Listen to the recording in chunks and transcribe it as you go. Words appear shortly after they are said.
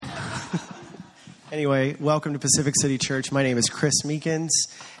Anyway, welcome to Pacific City Church. My name is Chris Meekins,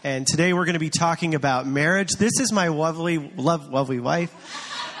 and today we're going to be talking about marriage. This is my lovely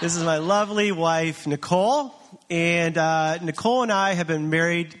wife. This is my lovely wife, Nicole. And Nicole and I have been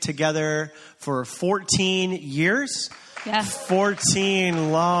married together for 14 years. Yeah.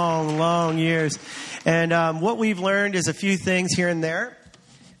 14 long years. And what we've learned is a few things here and there.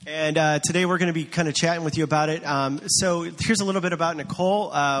 And today we're going to be kind of chatting with you about it. So here's a little bit about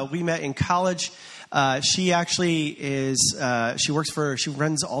Nicole. We met in college. She actually she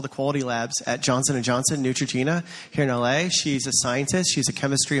runs all the quality labs at Johnson & Johnson, Neutrogena here in LA. She's a scientist. She's a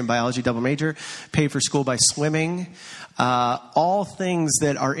chemistry and biology double major, paid for school by swimming. All things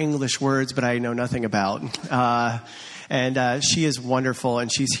that are English words, but I know nothing about. And she is wonderful,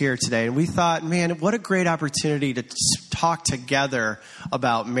 and she's here today. And we thought, man, what a great opportunity to talk together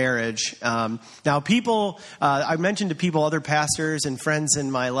about marriage. Now, people, I mentioned to people, other pastors and friends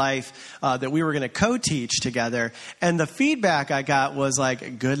in my life, that we were going to co-teach together. And the feedback I got was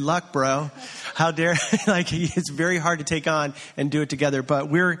like, good luck, bro. How dare, like, it's very hard to take on and do it together. But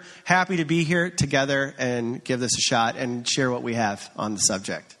we're happy to be here together and give this a shot and share what we have on the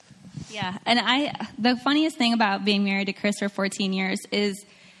subject. Yeah, and the funniest thing about being married to Chris for 14 years is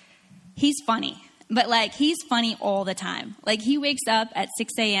he's funny. But, like, he's funny all the time. Like, he wakes up at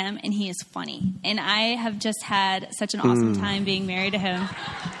 6 a.m. and he is funny. And I have just had such an awesome time being married to him.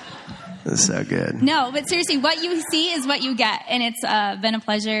 That's so good. No, but seriously, what you see is what you get. And it's been a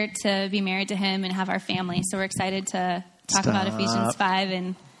pleasure to be married to him and have our family. So we're excited to talk about Ephesians 5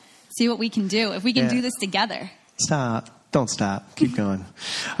 and see what we can do, if we can do this together. Stop. Don't stop. Keep going.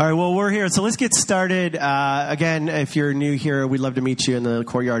 All right, well, we're here. So let's get started. Again, if you're new here, we'd love to meet you in the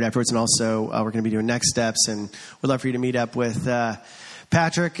courtyard afterwards. And also, we're going to be doing next steps. And we'd love for you to meet up with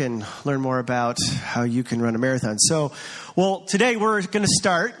Patrick and learn more about how you can run a marathon. So, well, today we're going to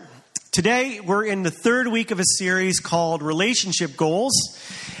start. Today, we're in the third week of a series called Relationship Goals.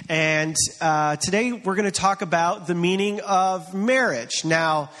 And today, we're going to talk about the meaning of marriage.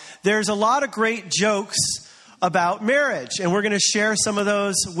 Now, there's a lot of great jokes about marriage, and we're going to share some of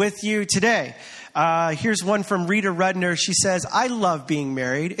those with you today. Here's one from Rita Rudner. She says, I love being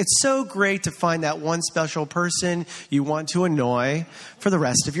married. It's so great to find that one special person you want to annoy for the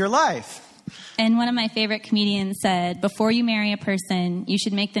rest of your life. And one of my favorite comedians said, before you marry a person, you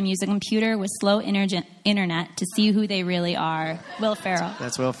should make them use a computer with slow internet to see who they really are. Will Ferrell.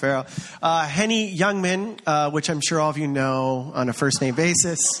 That's Will Ferrell. Henny Youngman, which I'm sure all of you know on a first-name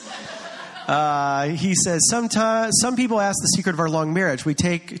basis. He says, some people ask the secret of our long marriage. We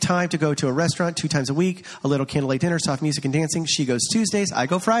take time to go to a restaurant 2 times a week, a little candlelight dinner, soft music and dancing. She goes Tuesdays, I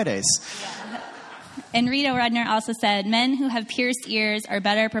go Fridays. Yeah. And Rita Rudner also said, men who have pierced ears are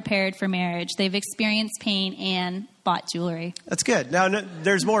better prepared for marriage. They've experienced pain and bought jewelry. That's good. Now,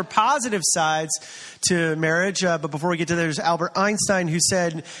 there's more positive sides to marriage. But before we get to that, there's Albert Einstein, who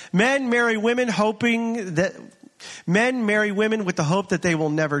said, men marry women with the hope that they will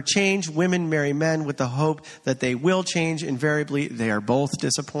never change. Women marry men with the hope that they will change. Invariably, they are both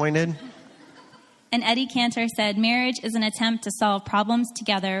disappointed. And Eddie Cantor said, marriage is an attempt to solve problems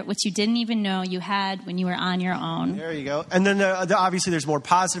together, which you didn't even know you had when you were on your own. There you go. And then obviously there's more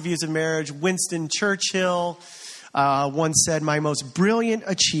positive views of marriage. Winston Churchill once said, my most brilliant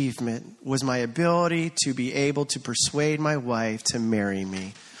achievement was my ability to be able to persuade my wife to marry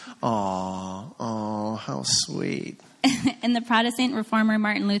me. Oh, how sweet. And the Protestant reformer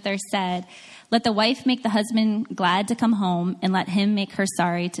Martin Luther said, let the wife make the husband glad to come home and let him make her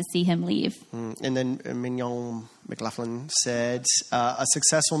sorry to see him leave. And then Mignon McLaughlin said, a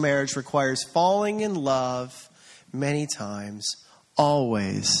successful marriage requires falling in love many times,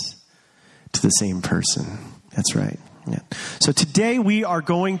 always to the same person. That's right. Yeah. So today we are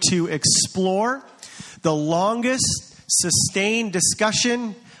going to explore the longest sustained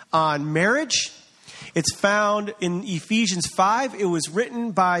discussion on marriage. It's found in Ephesians 5. It was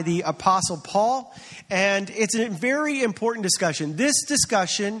written by the Apostle Paul, and it's a very important discussion. This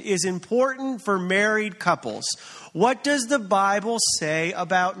discussion is important for married couples. What does the Bible say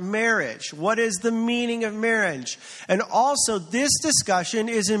about marriage? What is the meaning of marriage? And also, this discussion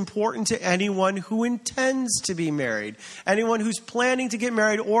is important to anyone who intends to be married, anyone who's planning to get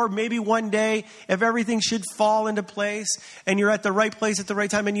married, or maybe one day, if everything should fall into place and you're at the right place at the right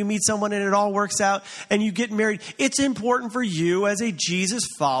time and you meet someone and it all works out and you get married. It's important for you as a Jesus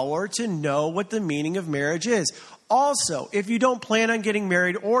follower to know what the meaning of marriage is. Also, if you don't plan on getting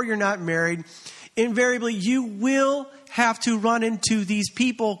married or you're not married, invariably you will have to run into these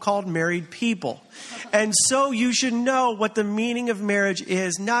people called married people. And so you should know what the meaning of marriage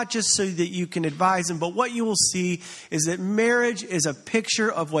is, not just so that you can advise them, but what you will see is that marriage is a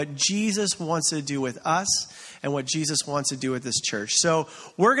picture of what Jesus wants to do with us and what Jesus wants to do with this church. So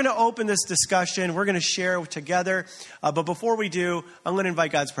we're going to open this discussion. We're going to share together. But before we do, I'm going to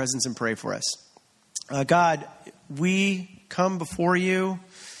invite God's presence and pray for us. God, we come before you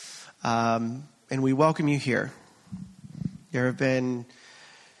and we welcome you here. There have been,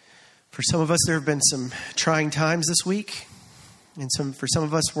 for some of us, there have been some trying times this week. And for some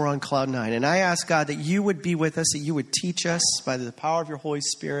of us, we're on cloud nine. And I ask, God, that you would be with us, that you would teach us by the power of your Holy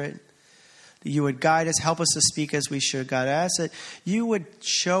Spirit, that you would guide us, help us to speak as we should. God, I ask that you would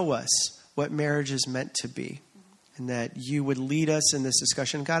show us what marriage is meant to be, and that you would lead us in this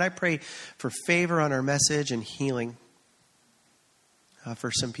discussion. God, I pray for favor on our message and healing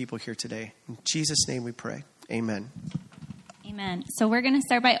for some people here today. In Jesus' name we pray. Amen. Amen. So we're going to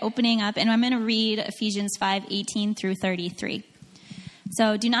start by opening up, and I'm going to read Ephesians 5:18 through 33.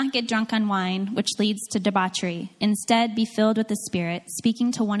 So do not get drunk on wine, which leads to debauchery. Instead, be filled with the Spirit,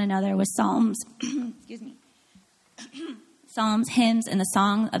 speaking to one another with psalms, psalms, hymns, and the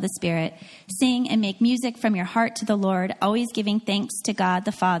song of the Spirit. Sing and make music from your heart to the Lord, always giving thanks to God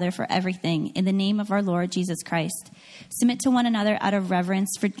the Father for everything, in the name of our Lord Jesus Christ. Submit to one another out of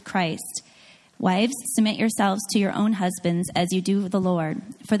reverence for Christ. Wives, submit yourselves to your own husbands as you do the Lord.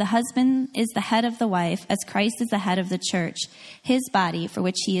 For the husband is the head of the wife, as Christ is the head of the church, his body, for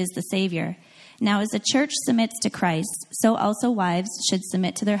which he is the Savior. Now as the church submits to Christ, so also wives should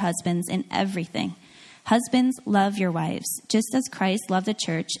submit to their husbands in everything. Husbands, love your wives, just as Christ loved the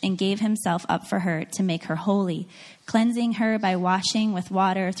church and gave himself up for her to make her holy, cleansing her by washing with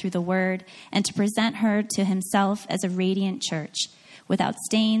water through the word, and to present her to himself as a radiant church, without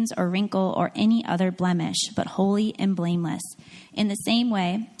stains or wrinkle or any other blemish, but holy and blameless. In the same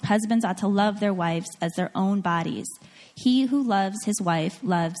way, husbands ought to love their wives as their own bodies. He who loves his wife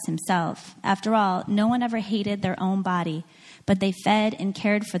loves himself. After all, no one ever hated their own body, but they fed and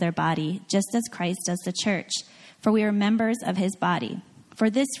cared for their body, just as Christ does the church. For we are members of his body. For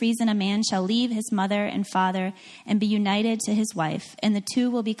this reason, a man shall leave his mother and father and be united to his wife, and the two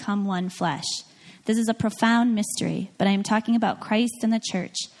will become one flesh. This is a profound mystery, but I am talking about Christ and the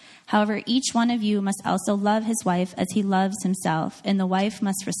church. However, each one of you must also love his wife as he loves himself, and the wife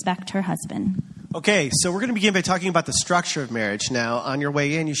must respect her husband. Okay, so we're going to begin by talking about the structure of marriage. Now, on your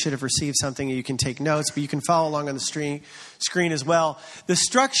way in, you should have received something. You can take notes, but you can follow along on the screen as well. The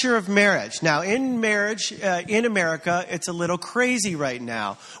structure of marriage. Now, in marriage, in America, it's a little crazy right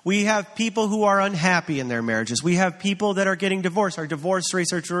now. We have people who are unhappy in their marriages. We have people that are getting divorced. Our divorce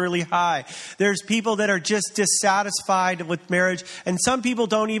rates are really high. There's people that are just dissatisfied with marriage, and some people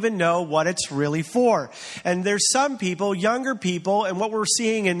don't even know what it's really for. And there's some people, younger people, and what we're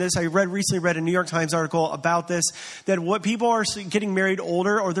seeing in this, I recently read a New York Times article about this, that what people are getting married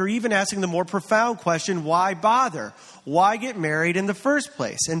older, or they're even asking the more profound question, why bother? Why get married in the first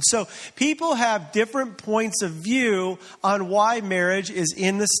place? And so people have different points of view on why marriage is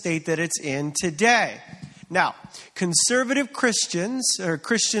in the state that it's in today. Now, conservative Christians, or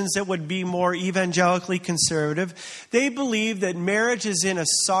Christians that would be more evangelically conservative, they believe that marriage is in a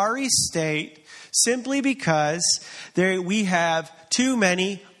sorry state simply because we have too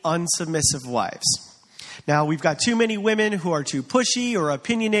many unsubmissive wives. Now, we've got too many women who are too pushy or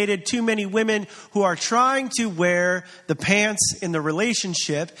opinionated, too many women who are trying to wear the pants in the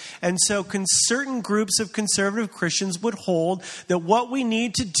relationship. And so certain groups of conservative Christians would hold that what we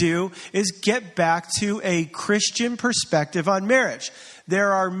need to do is get back to a Christian perspective on marriage.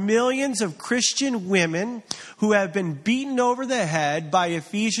 There are millions of Christian women who have been beaten over the head by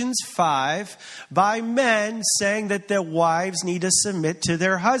Ephesians 5 by men saying that their wives need to submit to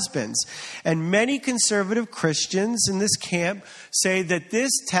their husbands. And many conservative Christians in this camp say that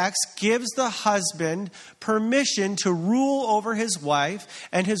this text gives the husband permission to rule over his wife,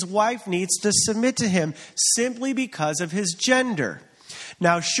 and his wife needs to submit to him simply because of his gender.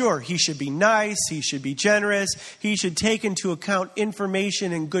 Now, sure, he should be nice, he should be generous, he should take into account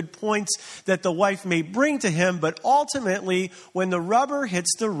information and good points that the wife may bring to him, but ultimately, when the rubber hits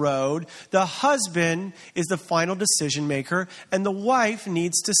the road, the husband is the final decision maker, and the wife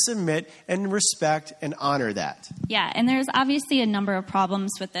needs to submit and respect and honor that. Yeah, and there's obviously a number of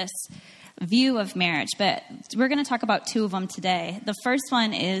problems with this view of marriage, but we're going to talk about two of them today. The first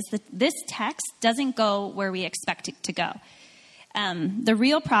one is that this text doesn't go where we expect it to go. The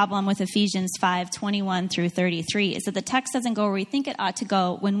real problem with Ephesians 5:21 through 33 is that the text doesn't go where we think it ought to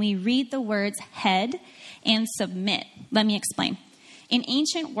go when we read the words head and submit. Let me explain. In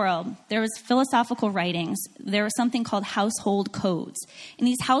ancient world, there was philosophical writings. There was something called household codes. And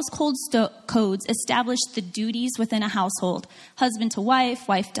these household codes established the duties within a household. Husband to wife,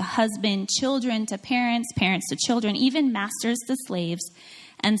 wife to husband, children to parents, parents to children, even masters to slaves,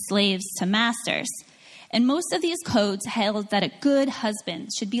 and slaves to masters. And most of these codes held that a good husband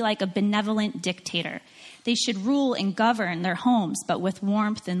should be like a benevolent dictator. They should rule and govern their homes, but with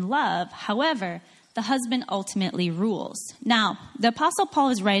warmth and love. However, the husband ultimately rules. Now, the Apostle Paul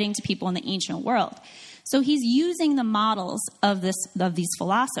is writing to people in the ancient world. So he's using the models of these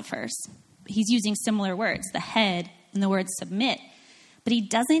philosophers. He's using similar words, the head and the word submit. But he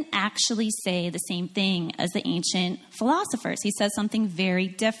doesn't actually say the same thing as the ancient philosophers. He says something very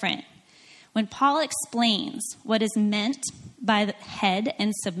different. When Paul explains what is meant by the head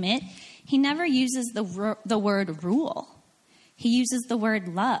and submit, he never uses the word rule. He uses the word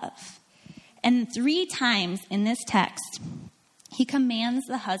love. And 3 times in this text, he commands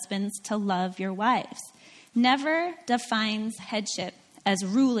the husbands to love your wives. Never defines headship as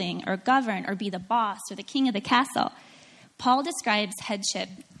ruling or govern or be the boss or the king of the castle. Paul describes headship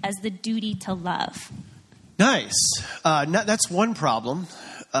as the duty to love. Nice. That's one problem.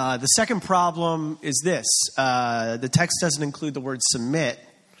 The second problem is this. The text doesn't include the word submit,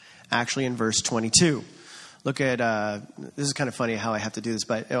 actually, in verse 22. Look at, this is kind of funny how I have to do this,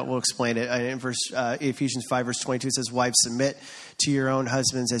 but we'll explain it. In Ephesians 5, verse 22, it says, wives, submit to your own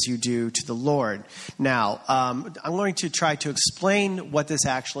husbands as you do to the Lord. Now, I'm going to try to explain what this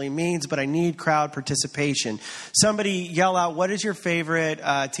actually means, but I need crowd participation. Somebody yell out, what is your favorite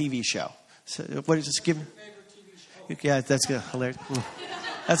TV show? So, what is this? Give me. Yeah, that's good. Hilarious.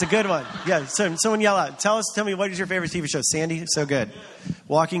 That's a good one. Yeah, so someone yell out. Tell me, what is your favorite TV show? Sandy? So good.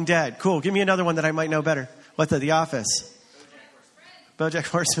 Walking Dead. Cool. Give me another one that I might know better. What, The Office? BoJack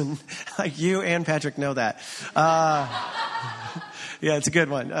Horseman. Like you and Patrick know that. Yeah, it's a good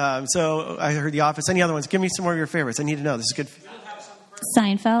one. So I heard The Office. Any other ones? Give me some more of your favorites. I need to know. This is good.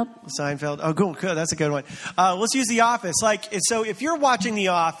 Seinfeld. Oh, cool. That's a good one. Let's use The Office. So if you're watching The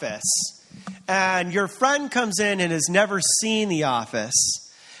Office and your friend comes in and has never seen The Office,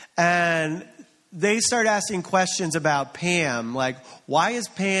 and they start asking questions about Pam, like, why is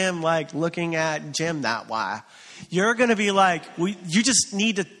Pam, looking at Jim that way? You're going to be like, you just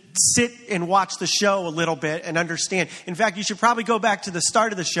need to sit and watch the show a little bit and understand. In fact, you should probably go back to the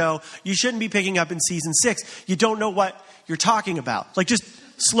start of the show. You shouldn't be picking up in season 6. You don't know what you're talking about. Just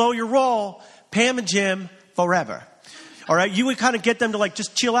slow your roll. Pam and Jim forever. All right, you would kind of get them to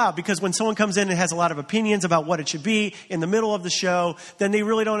just chill out, because when someone comes in and has a lot of opinions about what it should be in the middle of the show, then they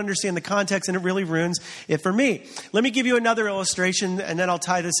really don't understand the context, and it really ruins it for me. Let me give you another illustration, and then I'll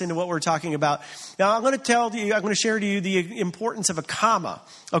tie this into what we're talking about. Now, I'm going to share to you the importance of a comma.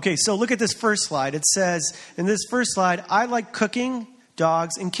 Okay, so look at this first slide. It says in this first slide, I like cooking,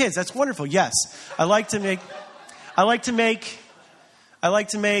 dogs, and kids. That's wonderful. Yes, I like to make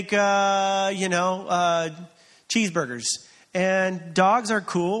cheeseburgers. And dogs are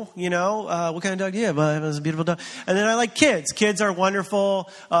cool, what kind of dog do you have? It was a beautiful dog. And then I like kids. Kids are wonderful,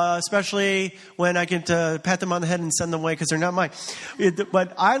 especially when I get to pat them on the head and send them away because they're not mine.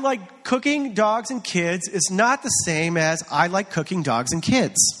 But I like cooking dogs and kids is not the same as I like cooking dogs and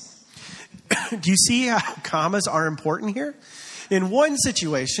kids. Do you see how commas are important here? In one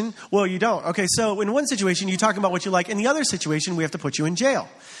situation, well, you don't. Okay, so in one situation, you talk about what you like. In the other situation, we have to put you in jail.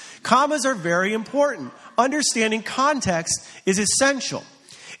 Commas are very important. Understanding context is essential.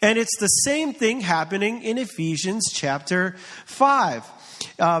 And it's the same thing happening in Ephesians chapter 5.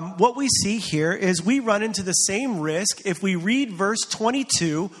 What we see here is we run into the same risk if we read verse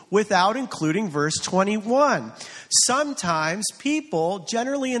 22 without including verse 21. Sometimes people,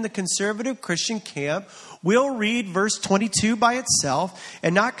 generally in the conservative Christian camp, will read verse 22 by itself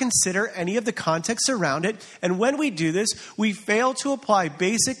and not consider any of the context around it. And when we do this, we fail to apply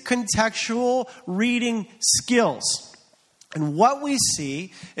basic contextual reading skills. And what we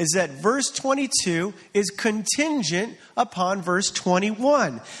see is that verse 22 is contingent upon verse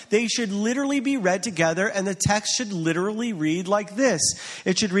 21. They should literally be read together, and the text should literally read like this.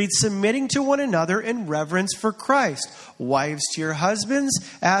 It should read, submitting to one another in reverence for Christ. Wives to your husbands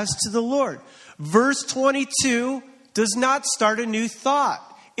as to the Lord. Verse 22 does not start a new thought.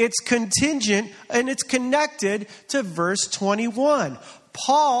 It's contingent and it's connected to verse 21.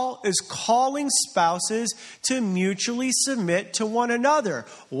 Paul is calling spouses to mutually submit to one another,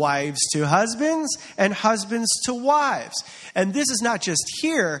 wives to husbands and husbands to wives. And this is not just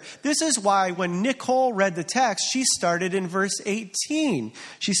here. This is why when Nicole read the text, she started in verse 18.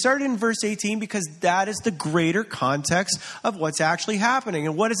 She started in verse 18 because that is the greater context of what's actually happening.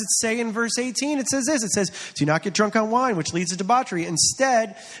 And what does it say in verse 18? It says this. It says, do not get drunk on wine, which leads to debauchery.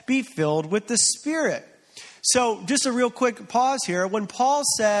 Instead, be filled with the Spirit. So just a real quick pause here. When Paul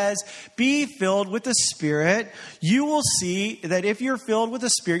says, be filled with the Spirit, you will see that if you're filled with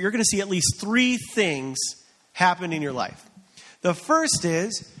the Spirit, you're going to see at least three things happen in your life. The first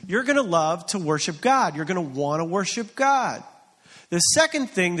is you're going to love to worship God. You're going to want to worship God. The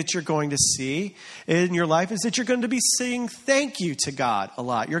second thing that you're going to see in your life is that you're going to be saying thank you to God a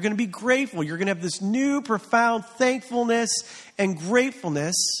lot. You're going to be grateful. You're going to have this new profound thankfulness and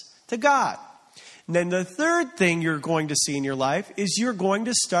gratefulness to God. And then the third thing you're going to see in your life is you're going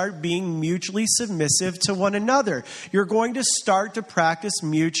to start being mutually submissive to one another. You're going to start to practice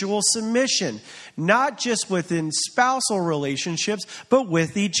mutual submission, not just within spousal relationships, but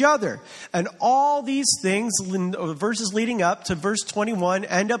with each other. And all these things, verses leading up to verse 21,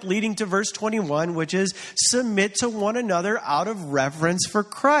 end up leading to verse 21, which is submit to one another out of reverence for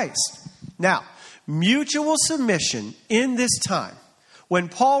Christ. Now, mutual submission in this time, when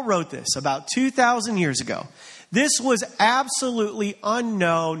Paul wrote this about 2,000 years ago, this was absolutely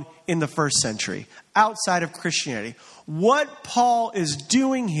unknown in the first century, outside of Christianity. What Paul is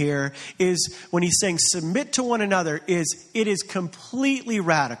doing here is, when he's saying submit to one another, it is completely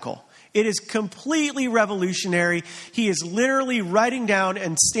radical. It is completely revolutionary. He is literally writing down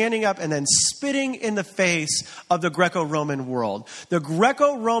and standing up and then spitting in the face of the Greco-Roman world. The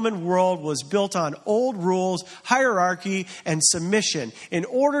Greco-Roman world was built on old rules, hierarchy, and submission. In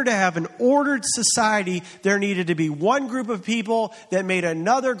order to have an ordered society, there needed to be one group of people that made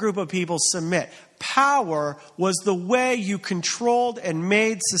another group of people submit. Power was the way you controlled and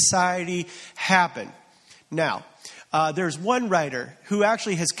made society happen. Now, there's one writer who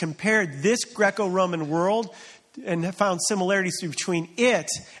actually has compared this Greco-Roman world and found similarities between it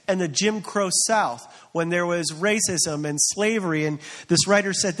and the Jim Crow South when there was racism and slavery. And this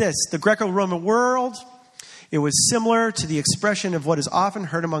writer said this: the Greco-Roman world, it was similar to the expression of what is often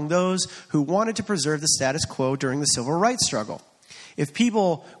heard among those who wanted to preserve the status quo during the civil rights struggle. If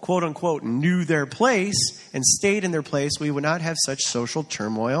people, quote unquote, knew their place and stayed in their place, we would not have such social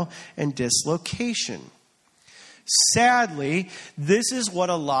turmoil and dislocation. Sadly, this is what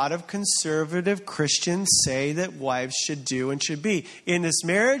a lot of conservative Christians say that wives should do and should be. In this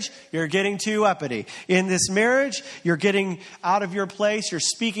marriage, you're getting too uppity. In this marriage, you're getting out of your place. You're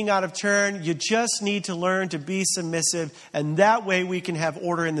speaking out of turn. You just need to learn to be submissive. And that way we can have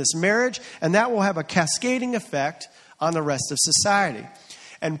order in this marriage. And that will have a cascading effect on the rest of society.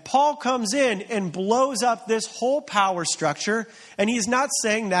 And Paul comes in and blows up this whole power structure. And he's not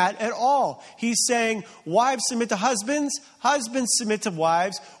saying that at all. He's saying, wives submit to husbands, husbands submit to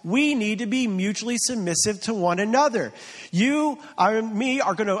wives. We need to be mutually submissive to one another. I'm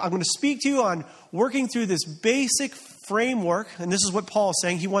going to speak to you on working through this basic framework. And this is what Paul is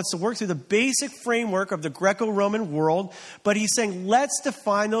saying. He wants to work through the basic framework of the Greco-Roman world. But he's saying, let's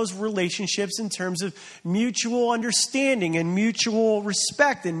define those relationships in terms of mutual understanding and mutual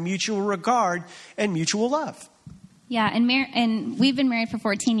respect and mutual regard and mutual love. Yeah, and we've been married for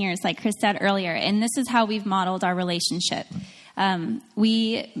 14 years, like Chris said earlier, and this is how we've modeled our relationship.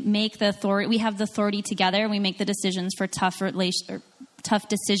 We have the authority together. We make the decisions for tough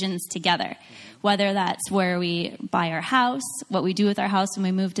decisions together, whether that's where we buy our house, what we do with our house when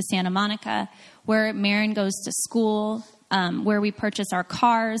we move to Santa Monica, where Marin goes to school, where we purchase our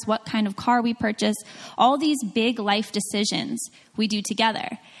cars, what kind of car we purchase. All these big life decisions we do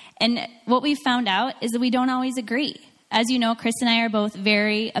together. And what we found out is that we don't always agree. As you know, Chris and I are both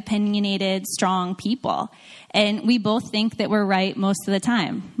very opinionated, strong people. And we both think that we're right most of the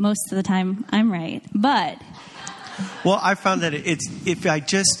time. Most of the time, I'm right. But... Well, I found that if I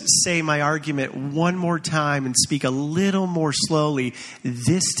just say my argument one more time and speak a little more slowly,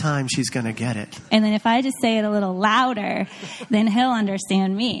 this time she's going to get it. And then if I just say it a little louder, then he'll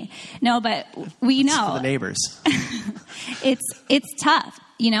understand me. No, but we know. It's for the neighbors. It's tough.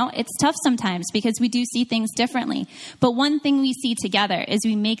 You know, it's tough sometimes because we do see things differently. But one thing we see together is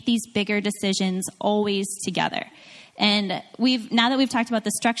we make these bigger decisions always together. And now that we've talked about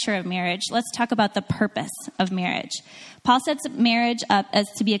the structure of marriage, let's talk about the purpose of marriage. Paul sets marriage up as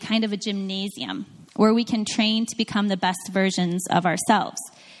to be a kind of a gymnasium where we can train to become the best versions of ourselves.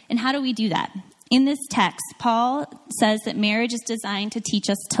 And how do we do that? In this text, Paul says that marriage is designed to teach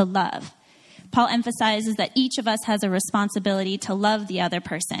us to love. Paul emphasizes that each of us has a responsibility to love the other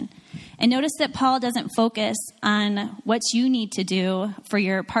person. And notice that Paul doesn't focus on what you need to do for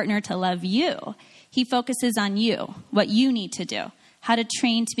your partner to love you. He focuses on you, what you need to do, how to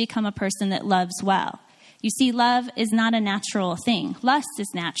train to become a person that loves well. You see, love is not a natural thing. Lust is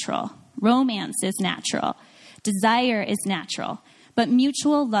natural. Romance is natural. Desire is natural. But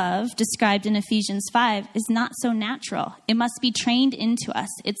mutual love, described in Ephesians 5, is not so natural. It must be trained into us.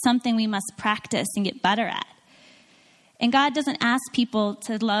 It's something we must practice and get better at. And God doesn't ask people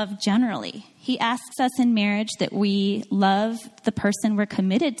to love generally. He asks us in marriage that we love the person we're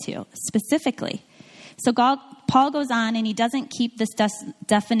committed to, specifically. So Paul goes on, and he doesn't keep this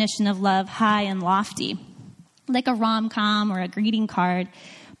definition of love high and lofty, like a rom-com or a greeting card.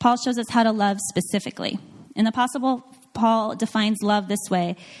 Paul shows us how to love specifically. And the Apostle Paul defines love this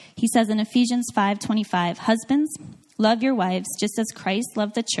way. He says in Ephesians 5:25, "Husbands, love your wives just as Christ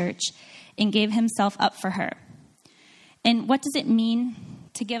loved the church and gave himself up for her." And what does it mean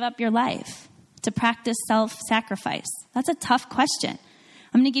to give up your life, to practice self-sacrifice? That's a tough question.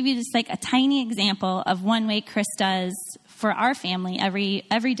 I'm going to give you just like a tiny example of one way Chris does for our family every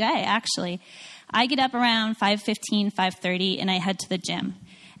day, actually. I get up around 5:15, 5:30, and I head to the gym.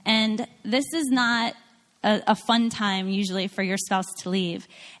 And this is not a fun time usually for your spouse to leave.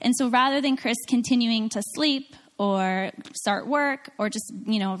 And so rather than Chris continuing to sleep or start work or just,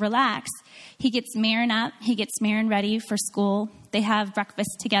 relax, he gets Marin up. He gets Marin ready for school. They have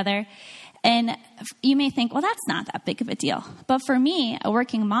breakfast together. And you may think, well, that's not that big of a deal. But for me, a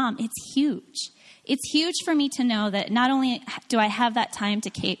working mom, it's huge. It's huge for me to know that not only do I have that time to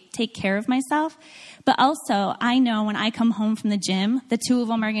take care of myself, but also I know when I come home from the gym, the two of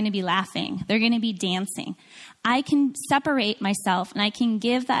them are going to be laughing. They're going to be dancing. I can separate myself and I can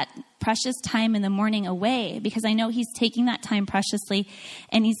give that precious time in the morning away because I know he's taking that time preciously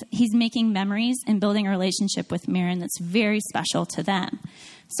and he's making memories and building a relationship with Marin that's very special to them.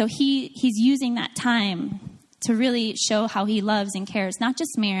 So he's using that time to really show how he loves and cares, not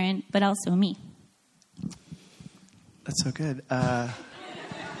just Marin, but also me. That's so good.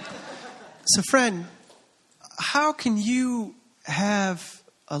 So friend, how can you have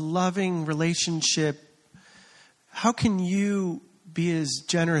a loving relationship? How can you be as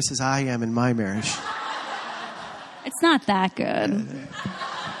generous as I am in my marriage? It's not that good.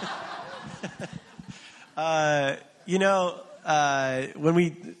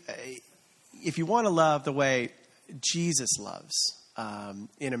 If you want to love the way Jesus loves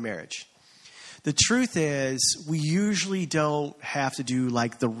in a marriage, the truth is we usually don't have to do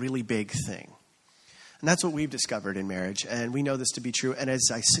like the really big thing. And that's what we've discovered in marriage. And we know this to be true. And as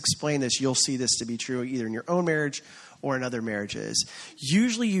I explain this, you'll see this to be true either in your own marriage or in other marriages.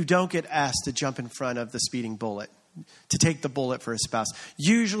 Usually you don't get asked to jump in front of the speeding bullet, to take the bullet for a spouse.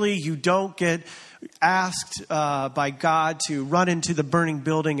 Usually you don't get asked by God to run into the burning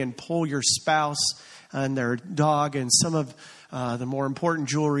building and pull your spouse and their dog and some of the more important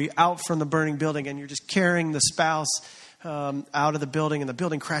jewelry out from the burning building, and you're just carrying the spouse out of the building, and the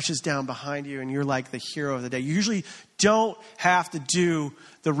building crashes down behind you, and you're like the hero of the day. You usually don't have to do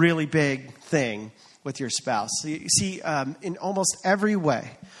the really big thing with your spouse. You see, in almost every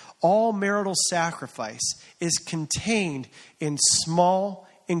way, all marital sacrifice is contained in small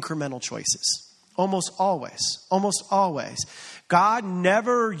incremental choices. Almost always. God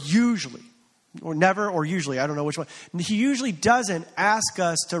never usually, I don't know which one. He usually doesn't ask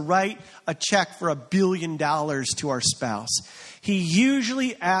us to write a check for $1 billion to our spouse. He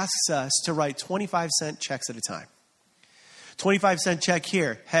usually asks us to write 25-cent checks at a time. 25-cent check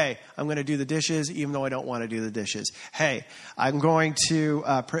here. Hey, I'm going to do the dishes even though I don't want to do the dishes. Hey, I'm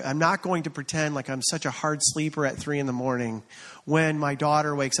not going to pretend like I'm such a hard sleeper at 3 a.m. when my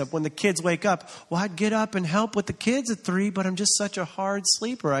daughter wakes up. When the kids wake up, well, I'd get up and help with the kids at 3, but I'm just such a hard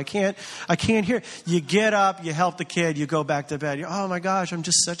sleeper. I can't hear. You get up, you help the kid, you go back to bed. Oh my gosh, I'm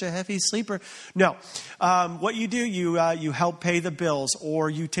just such a heavy sleeper. No, what you do, you help pay the bills, or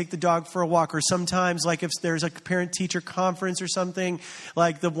you take the dog for a walk, or sometimes like if there's a parent-teacher conference or something,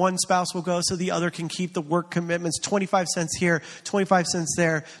 like the one spouse will go so the other can keep the work commitments. 25 cents here, 25 cents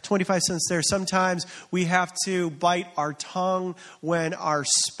there, 25 cents there. Sometimes we have to bite our tongue when our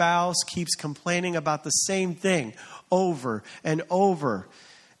spouse keeps complaining about the same thing over and over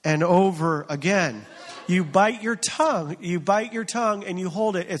and over again. You bite your tongue and you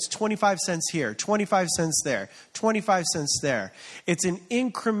hold it. It's 25 cents here, 25 cents there, 25 cents there. It's an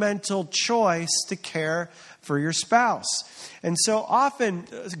incremental choice to care for your spouse. And so often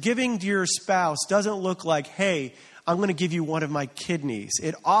giving to your spouse doesn't look like, hey, I'm going to give you one of my kidneys.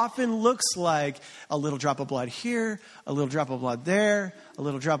 It often looks like a little drop of blood here, a little drop of blood there, a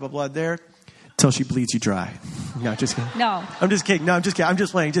little drop of blood there. Till she bleeds you dry. No, just kidding. No. I'm just kidding. No, I'm just kidding. I'm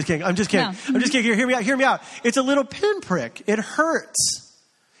just playing. Just kidding. I'm just kidding. No. I'm just kidding. Here, hear me out. It's a little pinprick. It hurts.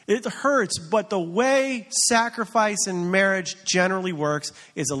 It hurts. But the way sacrifice in marriage generally works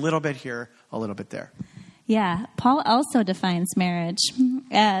is a little bit here, a little bit there. Yeah. Paul also defines marriage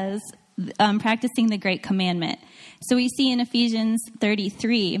as practicing the great commandment. So we see in Ephesians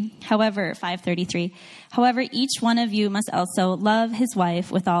 5:33, however, each one of you must also love his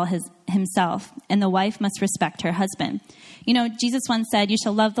wife with all himself, and the wife must respect her husband. You know, Jesus once said, you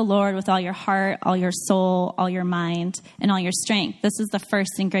shall love the Lord with all your heart, all your soul, all your mind, and all your strength. This is the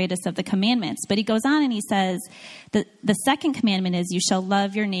first and greatest of the commandments. But he goes on and he says, the second commandment is, you shall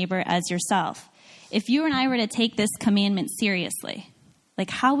love your neighbor as yourself. If you and I were to take this commandment seriously, like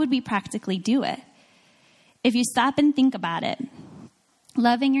how would we practically do it? If you stop and think about it,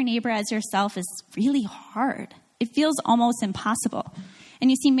 loving your neighbor as yourself is really hard. It feels almost impossible.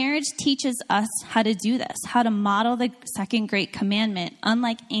 And you see, marriage teaches us how to do this, how to model the second great commandment,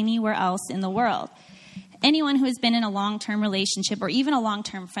 unlike anywhere else in the world. Anyone who has been in a long-term relationship or even a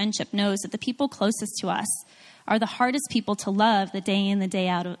long-term friendship knows that the people closest to us are the hardest people to love the day in, the day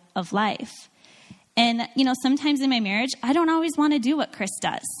out of life. And, you know, sometimes in my marriage, I don't always want to do what Chris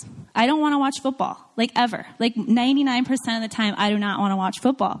does. I don't want to watch football, like ever. Like 99% of the time, I do not want to watch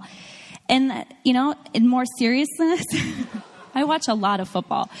football. And, you know, in more seriousness, I watch a lot of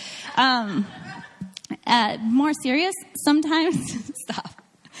football. More serious, sometimes,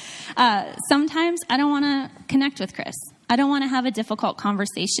 sometimes I don't want to connect with Chris. I don't want to have a difficult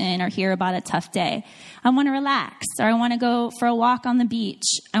conversation or hear about a tough day. I want to relax, or I want to go for a walk on the beach.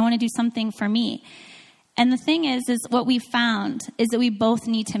 I want to do something for me. And the thing is what we found is that we both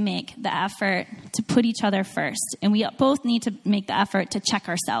need to make the effort to put each other first. And we both need to make the effort to check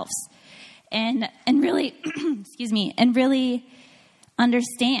ourselves. And really, and really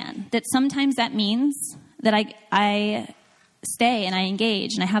understand that sometimes that means that I stay and I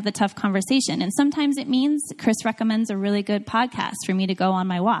engage and I have the tough conversation. And sometimes it means Chris recommends a really good podcast for me to go on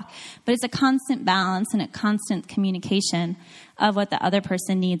my walk. But it's a constant balance and a constant communication of what the other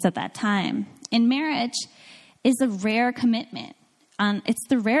person needs at that time. And marriage is a rare commitment. It's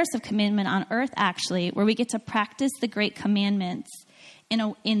the rarest of commitment on earth, actually, where we get to practice the great commandments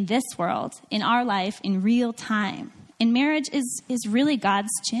in this world, in our life, in real time. And marriage is really God's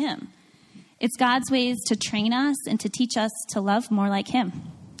gym. It's God's ways to train us and to teach us to love more like him.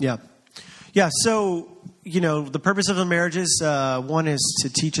 Yeah. Yeah, so, you know, the purpose of the marriages, one is to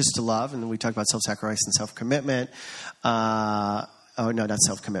teach us to love, and we talk about self-sacrifice and self-commitment. Not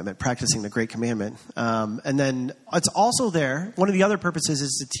self-commitment, practicing the great commandment. And then it's also there, one of the other purposes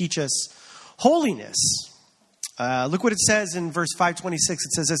is to teach us holiness. Look what it says in verse 526.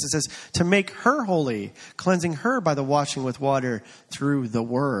 It says this, it says, to make her holy, cleansing her by the washing with water through the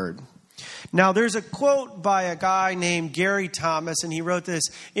word. Now, there's a quote by a guy named Gary Thomas, and he wrote this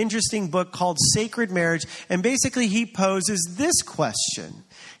interesting book called Sacred Marriage. And basically, he poses this question.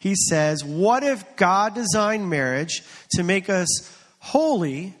 He says, what if God designed marriage to make us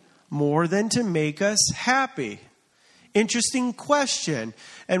holy more than to make us happy? Interesting question.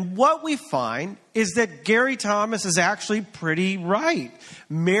 And what we find is that Gary Thomas is actually pretty right.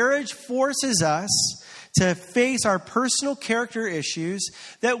 Marriage forces us to face our personal character issues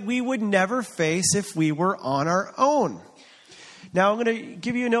that we would never face if we were on our own. Now, I'm going to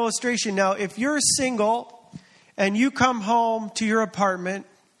give you an illustration. Now, if you're single and you come home to your apartment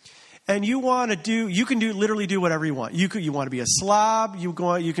and you can literally do whatever you want. You want to be a slob, you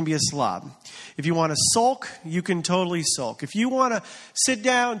can be a slob. If you want to sulk, you can totally sulk. If you want to sit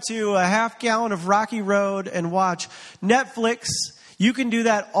down to a half gallon of Rocky Road and watch Netflix, you can do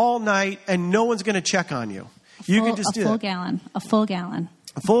that all night and no one's going to check on you. You can just do that. A full gallon. A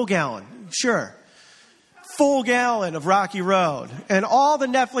full gallon, sure. Full gallon of Rocky Road and all the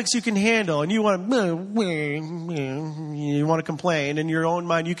Netflix you can handle, and you want to complain in your own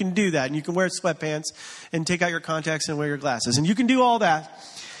mind, you can do that, and you can wear sweatpants and take out your contacts and wear your glasses, and you can do all that.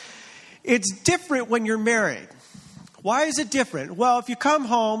 It's different when you're married. Why is it different? Well, if you come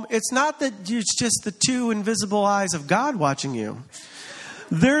home, it's not that it's just the two invisible eyes of God watching you.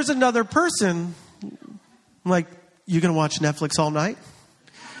 There's another person. Like, you going to watch Netflix all night?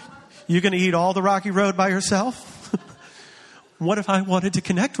 You're going to eat all the Rocky Road by yourself? What if I wanted to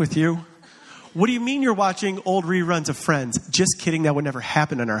connect with you? What do you mean you're watching old reruns of Friends? Just kidding, that would never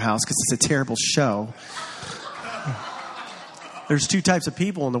happen in our house because it's a terrible show. There's two types of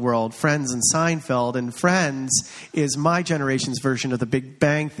people in the world, Friends and Seinfeld, and Friends is my generation's version of the Big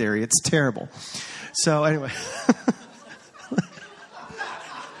Bang Theory. It's terrible. So anyway.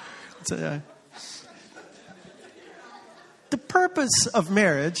 The purpose of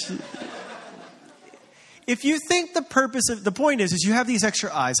marriage if you think the point is you have these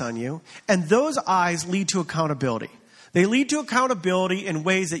extra eyes on you, and those eyes lead to accountability. They lead to accountability in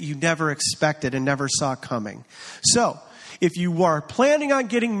ways that you never expected and never saw coming. So, if you are planning on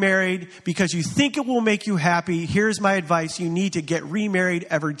getting married because you think it will make you happy, here's my advice. You need to get remarried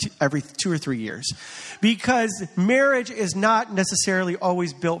every 2 or 3 years. Because marriage is not necessarily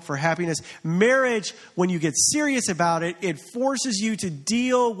always built for happiness. Marriage, when you get serious about it, it forces you to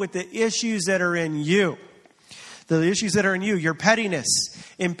deal with the issues that are in you. The issues that are in you, your pettiness,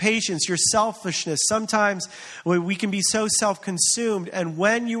 impatience, your selfishness. Sometimes we can be so self-consumed. And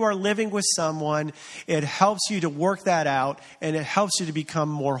when you are living with someone, it helps you to work that out. And it helps you to become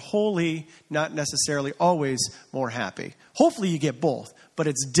more holy, not necessarily always more happy. Hopefully you get both, but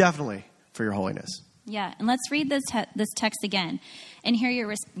it's definitely for your holiness. Yeah, and let's read this text again and hear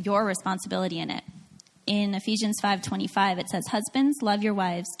your responsibility in it. In Ephesians 5:25, it says, "Husbands, love your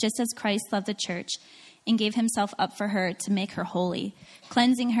wives, just as Christ loved the church and gave himself up for her to make her holy,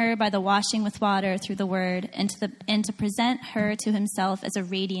 cleansing her by the washing with water through the word, and to present her to himself as a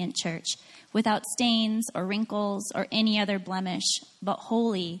radiant church, without stains or wrinkles or any other blemish, but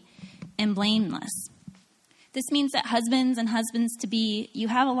holy and blameless." This means that husbands and husbands-to-be, you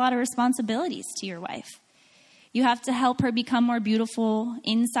have a lot of responsibilities to your wife. You have to help her become more beautiful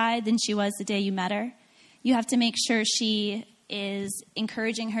inside than she was the day you met her. You have to make sure she is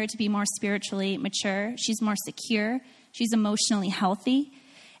encouraging her to be more spiritually mature. She's more secure. She's emotionally healthy.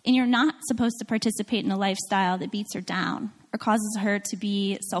 And you're not supposed to participate in a lifestyle that beats her down or causes her to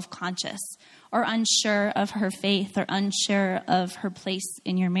be self-conscious or unsure of her faith or unsure of her place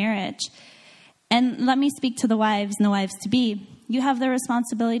in your marriage. And let me speak to the wives and the wives-to-be. You have the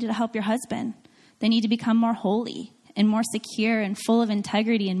responsibility to help your husband. They need to become more holy and more secure and full of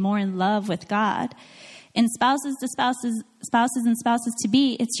integrity and more in love with God. And spouses and spouses to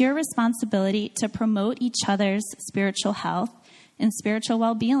be, it's your responsibility to promote each other's spiritual health and spiritual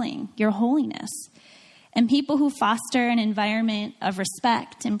well-being, your holiness. And people who foster an environment of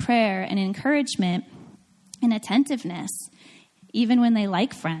respect and prayer and encouragement and attentiveness, even when they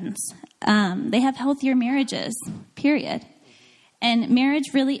like friends, they have healthier marriages, period. And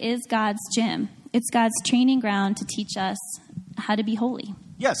marriage really is God's gym. It's God's training ground to teach us how to be holy.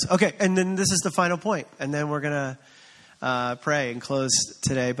 Yes. Okay. And then this is the final point. And then we're going to pray and close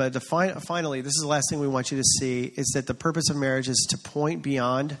today. But finally, this is the last thing we want you to see, is that the purpose of marriage is to point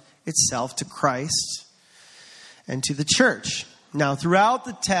beyond itself to Christ and to the church. Now, throughout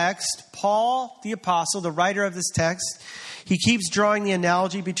the text, Paul, the apostle, the writer of this text, he keeps drawing the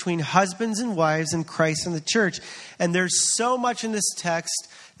analogy between husbands and wives and Christ and the church. And there's so much in this text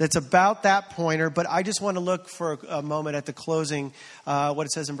that's about that pointer, but I just want to look for a moment at the closing, what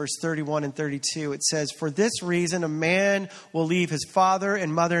it says in verse 31 and 32. It says, "For this reason, a man will leave his father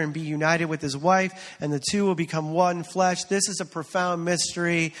and mother and be united with his wife, and the two will become one flesh." This is a profound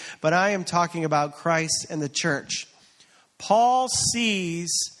mystery, but I am talking about Christ and the church. Paul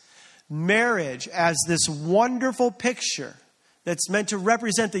sees marriage as this wonderful picture that's meant to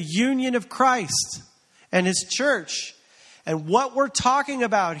represent the union of Christ and his church. And what we're talking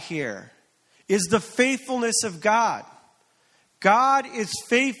about here is the faithfulness of God. God is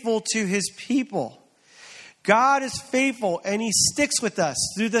faithful to his people. God is faithful, and he sticks with us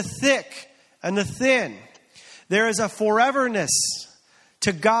through the thick and the thin. There is a foreverness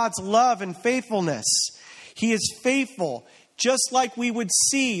to God's love and faithfulness. He is faithful, just like we would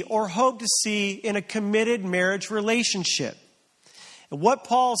see or hope to see in a committed marriage relationship. And what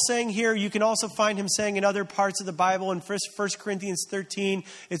Paul's saying here, you can also find him saying in other parts of the Bible. In 1 Corinthians 13,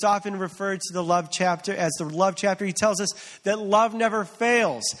 it's often referred to the love chapter as the love chapter. He tells us that love never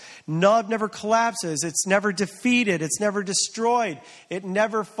fails. Love never collapses. It's never defeated. It's never destroyed. It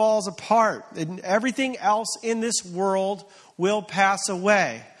never falls apart. And everything else in this world will pass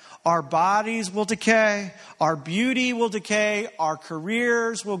away. Our bodies will decay, our beauty will decay, our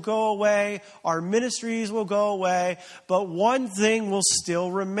careers will go away, our ministries will go away, but one thing will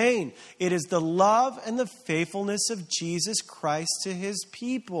still remain. It is the love and the faithfulness of Jesus Christ to his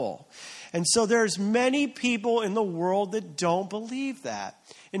people. And so there's many people in the world that don't believe that.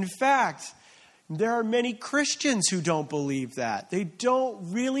 In fact, there are many Christians who don't believe that. They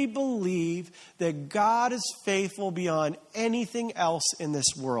don't really believe that God is faithful beyond anything else in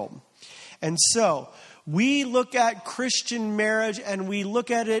this world. And so we look at Christian marriage and we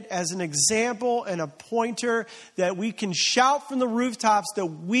look at it as an example and a pointer that we can shout from the rooftops that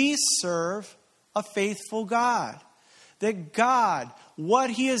we serve a faithful God. That God, what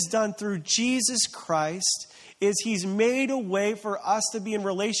he has done through Jesus Christ, is he's made a way for us to be in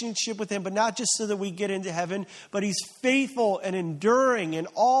relationship with him, but not just so that we get into heaven, but he's faithful and enduring in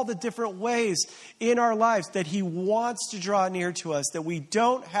all the different ways in our lives that he wants to draw near to us, that we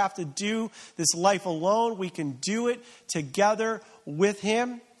don't have to do this life alone. We can do it together with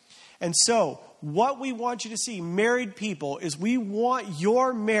him. And so what we want you to see, married people, is we want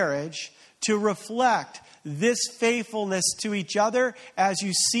your marriage to reflect this faithfulness to each other as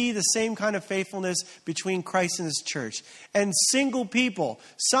you see the same kind of faithfulness between Christ and his church. And single people,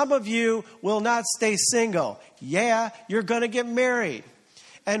 some of you will not stay single. Yeah, you're going to get married.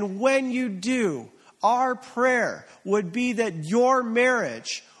 And when you do, our prayer would be that your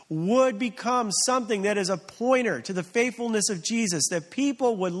marriage would become something that is a pointer to the faithfulness of Jesus, that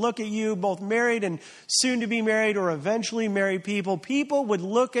people would look at you, both married and soon to be married or eventually married people. People would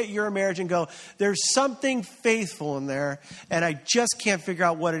look at your marriage and go, there's something faithful in there, and I just can't figure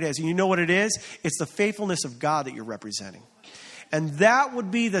out what it is. And you know what it is? It's the faithfulness of God that you're representing. And that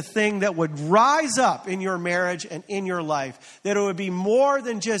would be the thing that would rise up in your marriage and in your life. That it would be more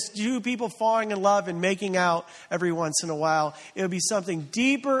than just two people falling in love and making out every once in a while. It would be something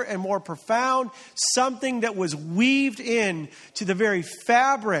deeper and more profound. Something that was weaved in to the very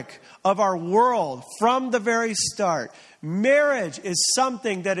fabric of our world from the very start. Marriage is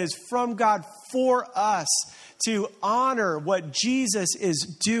something that is from God for us to honor what Jesus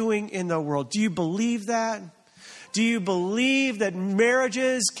is doing in the world. Do you believe that? Do you believe that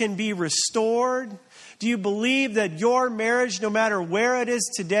marriages can be restored? Do you believe that your marriage, no matter where it is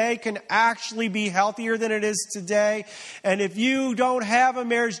today, can actually be healthier than it is today? And if you don't have a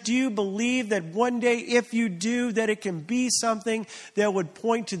marriage, do you believe that one day, if you do, that it can be something that would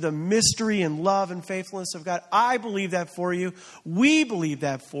point to the mystery and love and faithfulness of God? I believe that for you. We believe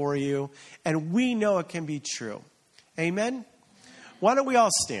that for you. And we know it can be true. Amen? Why don't we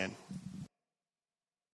all stand?